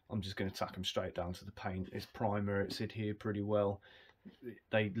that, I'm just going to tack them straight down to the paint. It's primer, it's adhered pretty well.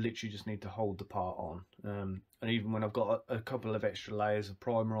 They literally just need to hold the part on, and even when I've got a couple of extra layers of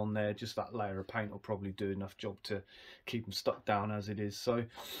primer on there, just that layer of paint will probably do enough job to keep them stuck down as it is. So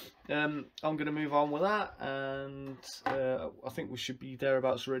I'm going to move on with that, and I think we should be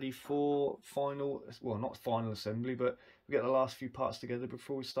thereabouts ready for final, well, not final assembly, but we get the last few parts together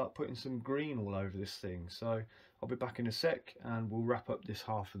before we start putting some green all over this thing. So I'll be back in a sec and we'll wrap up this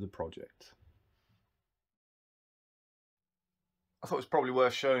half of the project. I thought it was probably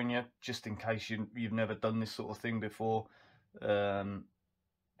worth showing you, just in case you've never done this sort of thing before.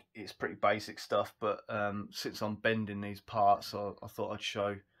 It's pretty basic stuff, but since I'm bending these parts, I thought I'd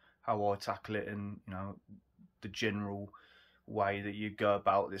show how I tackle it, and you know, the general way that you go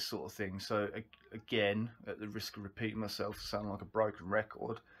about this sort of thing. So again, at the risk of repeating myself to sound like a broken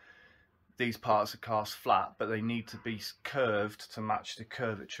record, these parts are cast flat, but they need to be curved to match the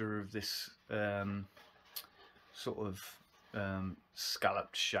curvature of this sort of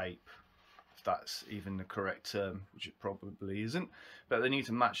scalloped shape, if that's even the correct term, which it probably isn't, but they need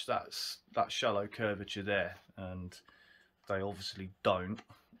to match that shallow curvature there, and they obviously don't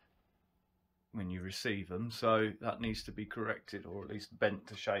when you receive them, so that needs to be corrected, or at least bent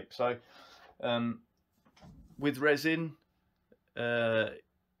to shape. So with resin,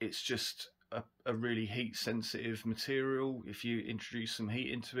 it's just a really heat sensitive material. If you introduce some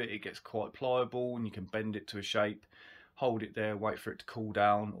heat into it, it gets quite pliable, and you can bend it to a shape, hold it there, wait for it to cool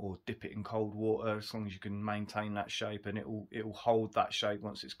down, or dip it in cold water, as long as you can maintain that shape, and it will hold that shape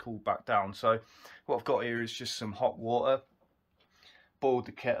once it's cooled back down. So what I've got here is just some hot water, boiled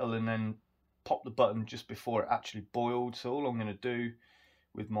the kettle, and then pop the button just before it actually boiled. So all I'm going to do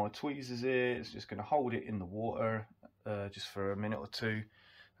with my tweezers here is just going to hold it in the water just for a minute or two,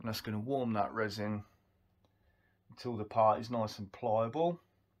 and that's going to warm that resin until the part is nice and pliable.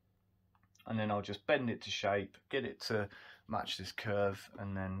 And then I'll just bend it to shape, get it to match this curve,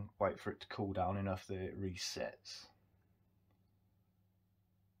 and then wait for it to cool down enough that it resets.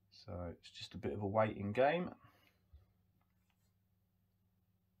 So it's just a bit of a waiting game.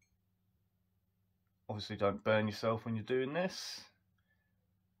 Obviously don't burn yourself when you're doing this.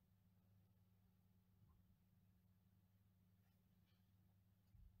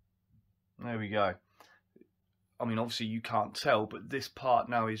 There we go. I mean, obviously you can't tell, but this part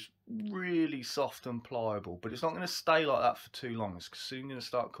now is really soft and pliable, but it's not going to stay like that for too long. It's soon going to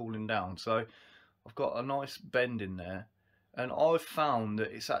start cooling down. So I've got a nice bend in there, and I've found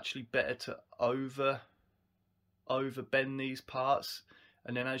that it's actually better to over bend these parts,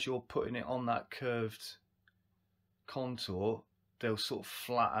 and then as you're putting it on that curved contour, they'll sort of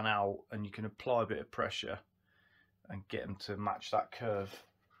flatten out, and you can apply a bit of pressure and get them to match that curve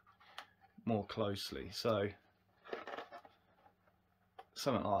more closely. So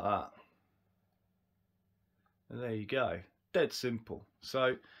something like that. And there you go, dead simple.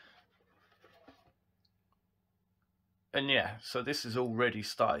 So, and yeah, so this has already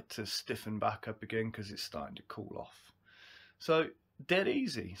started to stiffen back up again because it's starting to cool off. So dead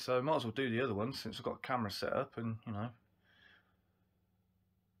easy. So I might as well do the other one since I've got a camera set up, and you know,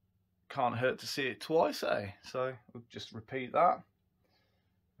 can't hurt to see it twice, eh? So we'll just repeat that.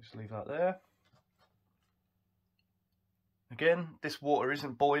 Just leave that there. Again, this water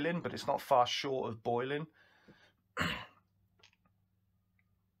isn't boiling, but it's not far short of boiling.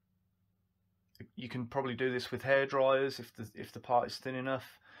 You can probably do this with hair dryers if the part is thin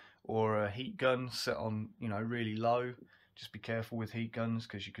enough, or a heat gun set on, you know, really low. Just be careful with heat guns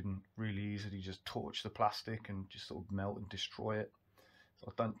because you can really easily just torch the plastic and just sort of melt and destroy it.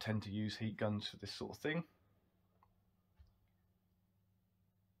 So I don't tend to use heat guns for this sort of thing.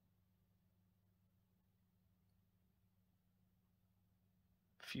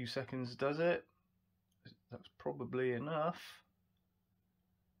 A few seconds does it. That's probably enough.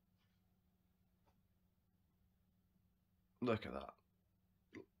 Look at that,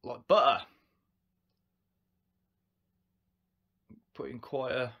 like butter. Putting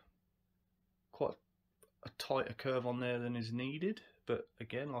quite a tighter curve on there than is needed, but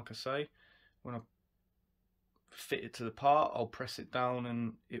again, like I say, when I fit it to the part, I'll press it down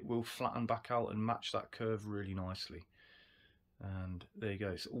and it will flatten back out and match that curve really nicely. And there you go,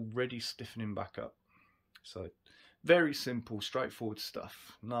 it's already stiffening back up. So very simple, straightforward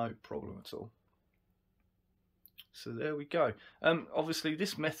stuff, no problem at all. So there we go. Obviously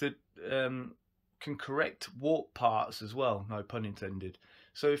this method can correct warp parts as well, no pun intended.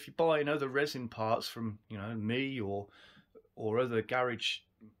 So if you're buying other resin parts from, you know, me or other garage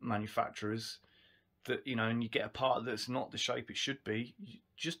manufacturers, that, you know, and you get a part that's not the shape it should be, you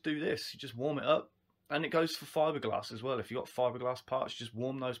just do this. You just warm it up, and it goes for fiberglass as well. If you've got fiberglass parts, just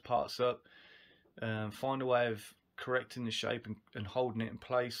warm those parts up, find a way of correcting the shape and holding it in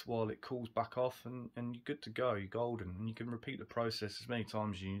place while it cools back off, and you're good to go. You're golden, and you can repeat the process as many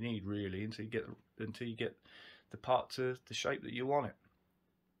times as you need, really, until you get the part to the shape that you want it.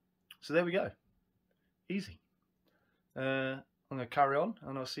 So there we go, easy. I'm going to carry on,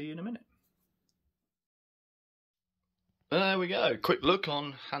 and I'll see you in a minute. There we go, quick look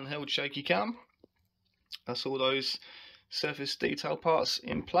on handheld shaky cam. That's all those surface detail parts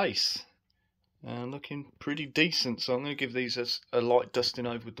in place. Looking pretty decent, so I'm going to give these a light dusting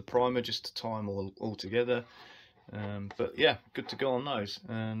over with the primer just to tie them all together. But yeah, good to go on those,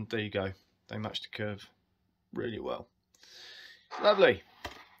 and there you go, they match the curve really well. Lovely.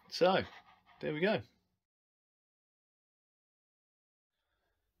 So there we go.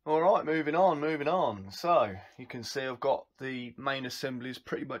 Alright, moving on. So you can see I've got the main assemblies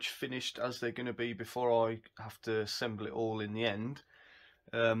pretty much finished as they're going to be before I have to assemble it all in the end.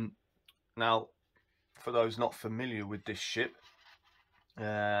 Now, for those not familiar with this ship,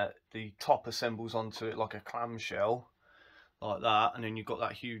 the top assembles onto it like a clamshell, like that, and then you've got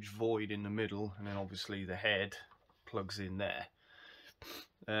that huge void in the middle, and then obviously the head plugs in there.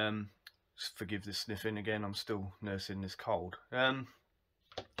 Forgive the sniffing again, I'm still nursing this cold.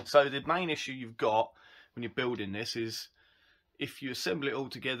 So the main issue you've got when you're building this is, if you assemble it all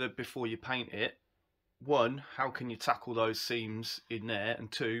together before you paint it, one, how can you tackle those seams in there,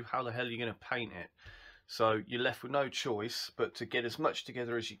 and two, how the hell are you going to paint it? So you're left with no choice but to get as much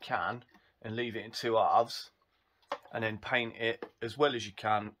together as you can and leave it in two halves, and then paint it as well as you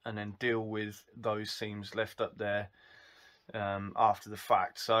can, and then deal with those seams left up there after the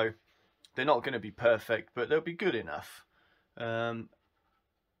fact. So they're not going to be perfect, but they'll be good enough.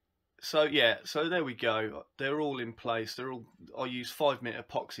 So yeah, so there we go. They're all in place. I use 5-minute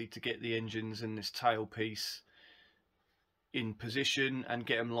epoxy to get the engines and this tailpiece in position and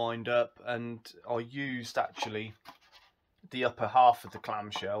get them lined up. And I used actually the upper half of the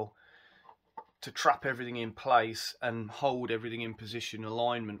clamshell to trap everything in place and hold everything in position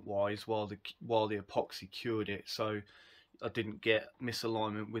alignment wise while the epoxy cured it. So I didn't get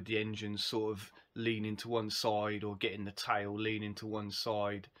misalignment with the engines sort of leaning to one side or getting the tail leaning to one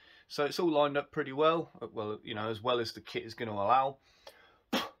side. So it's all lined up pretty well, you know, as well as the kit is going to allow.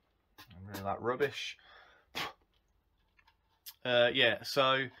 Really that rubbish. Yeah,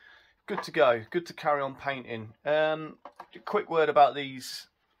 so good to go, good to carry on painting. A quick word about these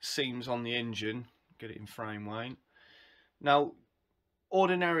seams on the engine. Get it in frame, Wayne. Now,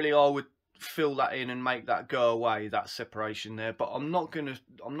 ordinarily I would fill that in and make that go away, that separation there, but I'm not gonna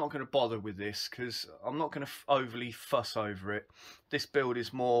bother with this because I'm not gonna overly fuss over it. This build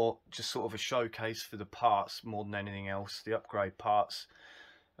is more just sort of a showcase for the parts more than anything else, the upgrade parts.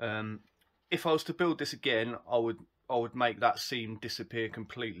 If I was to build this again, I would make that seam disappear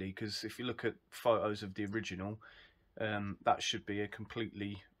completely, because if you look at photos of the original, that should be a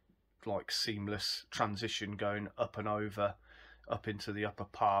completely like seamless transition going up and over up into the upper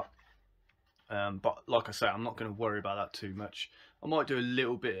part. But like I say, I'm not going to worry about that too much. I might do a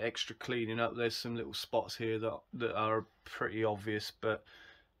little bit extra cleaning up. There's some little spots here that are pretty obvious, but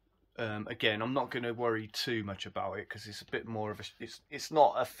again, I'm not going to worry too much about it because it's a bit more of a, it's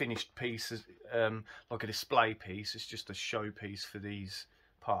not a finished piece as like a display piece. It's just a show piece for these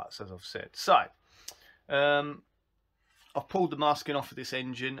parts, as I've said. So I've pulled the masking off of this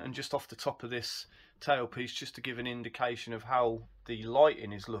engine and just off the top of this tailpiece, just to give an indication of how the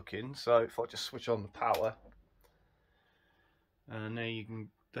lighting is looking. So if I just switch on the power, and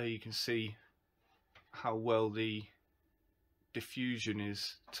there you can see how well the diffusion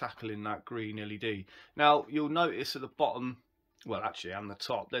is tackling that green LED. Now you'll notice at the bottom, well actually and the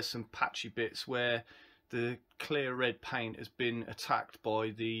top, there's some patchy bits where the clear red paint has been attacked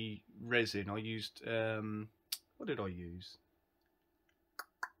by the resin. I used what did I use?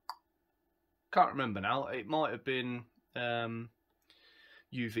 Can't remember now. It might have been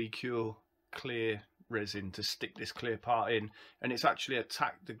UV Cure clear resin to stick this clear part in, and it's actually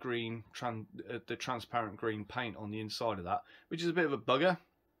attacked the green the transparent green paint on the inside of that, which is a bit of a bugger,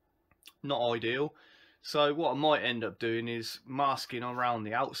 not ideal. So what I might end up doing is masking around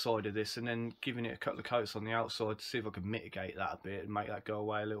the outside of this and then giving it a couple of coats on the outside to see if I can mitigate that a bit and make that go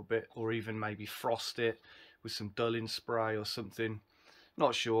away a little bit, or even maybe frost it with some dulling spray or something.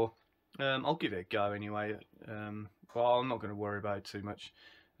 Not sure. I'll give it a go anyway, but I'm not going to worry about it too much.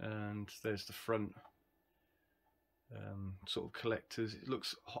 And there's the front sort of collectors. It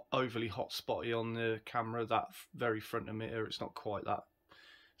looks overly hot spotty on the camera, that very front emitter. It's not quite that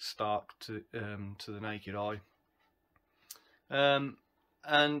stark to the naked eye.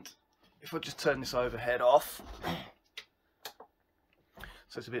 And if I just turn this overhead off,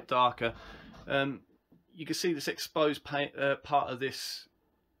 so it's a bit darker, you can see this exposed paint, part of this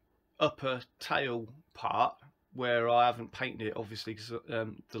upper tail part where I haven't painted it, obviously, because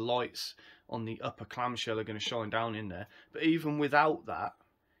the lights on the upper clamshell are going to shine down in there. But even without that,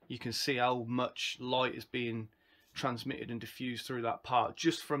 you can see how much light is being transmitted and diffused through that part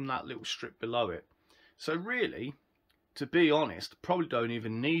just from that little strip below it. So really, to be honest, probably don't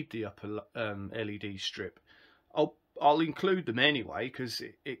even need the upper LED strip. I'll include them anyway because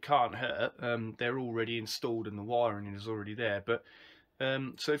it can't hurt. They're already installed and the wiring is already there. But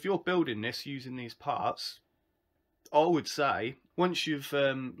so if you're building this using these parts, I would say once you've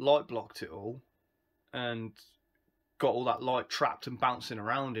light blocked it all and got all that light trapped and bouncing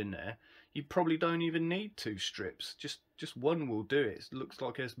around in there, you probably don't even need two strips. Just one will do it. It looks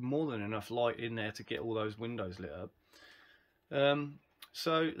like there's more than enough light in there to get all those windows lit up.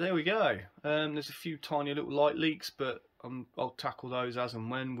 So there we go. There's a few tiny little light leaks, but I'll tackle those as and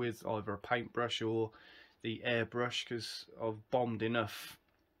when with either a paintbrush or the airbrush, because I've bombed enough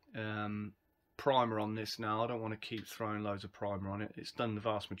primer on this now. I don't want to keep throwing loads of primer on it. It's done the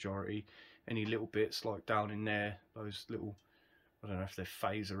vast majority. Any little bits like down in there, those little, I don't know if they're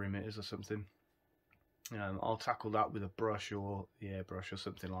phaser emitters or something, I'll tackle that with a brush or the airbrush or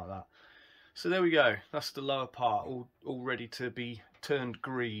something like that. So there we go, that's the lower part, all ready to be turned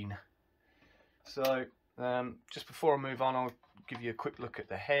green. So just before I move on, I'll give you a quick look at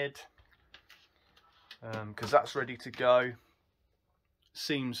the head, because that's ready to go.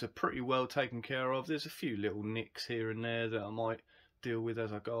 Seams are pretty well taken care of. There's a few little nicks here and there that I might deal with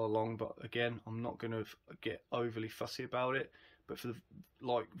as I go along, but again, I'm not going to get overly fussy about it. But for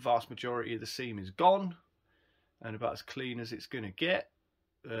the vast majority of the seam is gone and about as clean as it's going to get.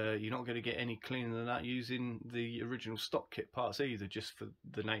 You're not going to get any cleaner than that using the original stock kit parts either, just for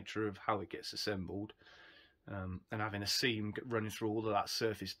the nature of how it gets assembled. And having a seam running through all of that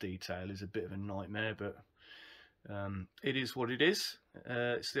surface detail is a bit of a nightmare, but it is what it is.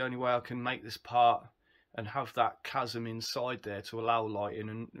 It's the only way I can make this part and have that chasm inside there to allow lighting.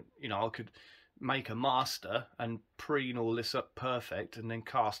 And I could make a master and preen all this up perfect and then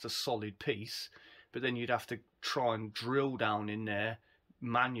cast a solid piece, but then you'd have to try and drill down in there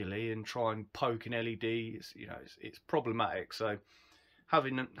manually and try and poke an LED. It's problematic. So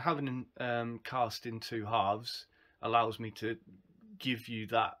having cast in two halves allows me to give you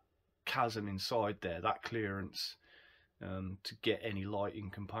that chasm inside there, that clearance, to get any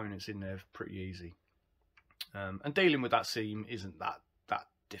lighting components in there pretty easy. And dealing with that seam isn't that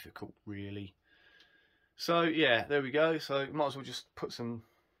difficult really. So yeah, there we go. So might as well just put some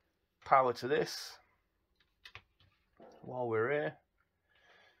power to this while we're here.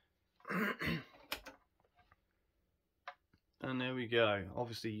 And there we go.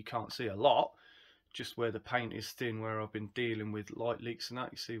 Obviously you can't see a lot, just where the paint is thin, where I've been dealing with light leaks and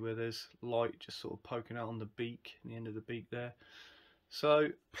that. You see where there's light just sort of poking out on the beak, the end of the beak there. So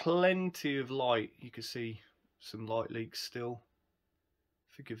plenty of light. You can see some light leaks still.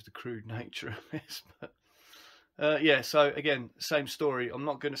 Forgive the crude nature of this, but yeah, so again, same story. I'm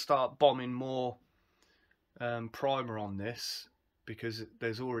not going to start bombing more primer on this because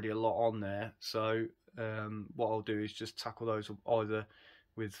there's already a lot on there. So what I'll do is just tackle those either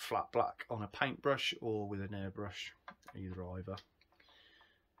with flat black on a paintbrush or with an airbrush, either.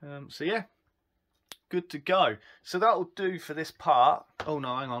 So yeah, good to go. So that'll do for this part. Oh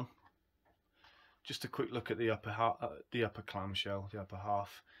no, hang on. Just a quick look at the upper clamshell, the upper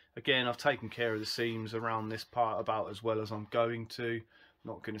half. Again, I've taken care of the seams around this part about as well as I'm going to.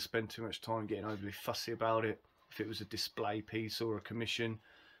 I'm not going to spend too much time getting overly fussy about it. If it was a display piece or a commission,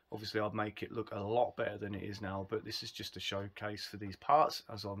 obviously I'd make it look a lot better than it is now, but this is just a showcase for these parts,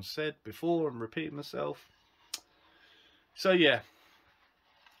 as I've said before and repeating myself. So yeah,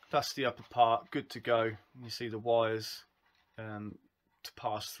 that's the upper part, good to go. You see the wires to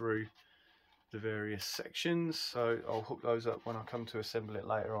pass through the various sections, so I'll hook those up when I come to assemble it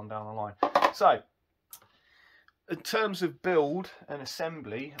later on down the line. So in terms of build and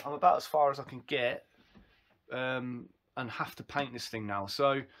assembly, I'm about as far as I can get, and have to paint this thing now.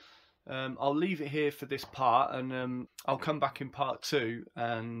 So I'll leave it here for this part, and I'll come back in part 2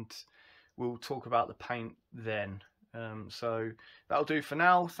 and we'll talk about the paint then. So that'll do for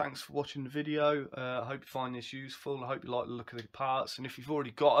now. Thanks for watching the video. I hope you find this useful. I hope you like the look of the parts, and if you've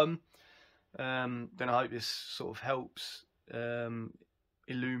already got them, then I hope this sort of helps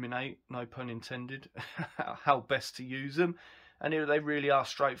illuminate, no pun intended, how best to use them. And they really are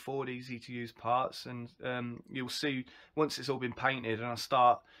straightforward, easy to use parts, and you'll see once it's all been painted and I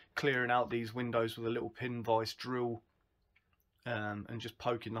start clearing out these windows with a little pin vise drill and just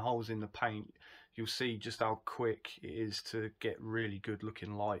poking the holes in the paint, you'll see just how quick it is to get really good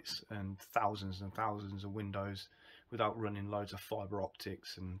looking lights and thousands of windows without running loads of fibre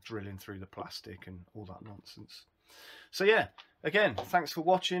optics and drilling through the plastic and all that nonsense. So yeah, again, thanks for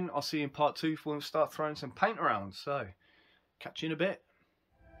watching. I'll see you in part 2 before we start throwing some paint around. So catch you in a bit.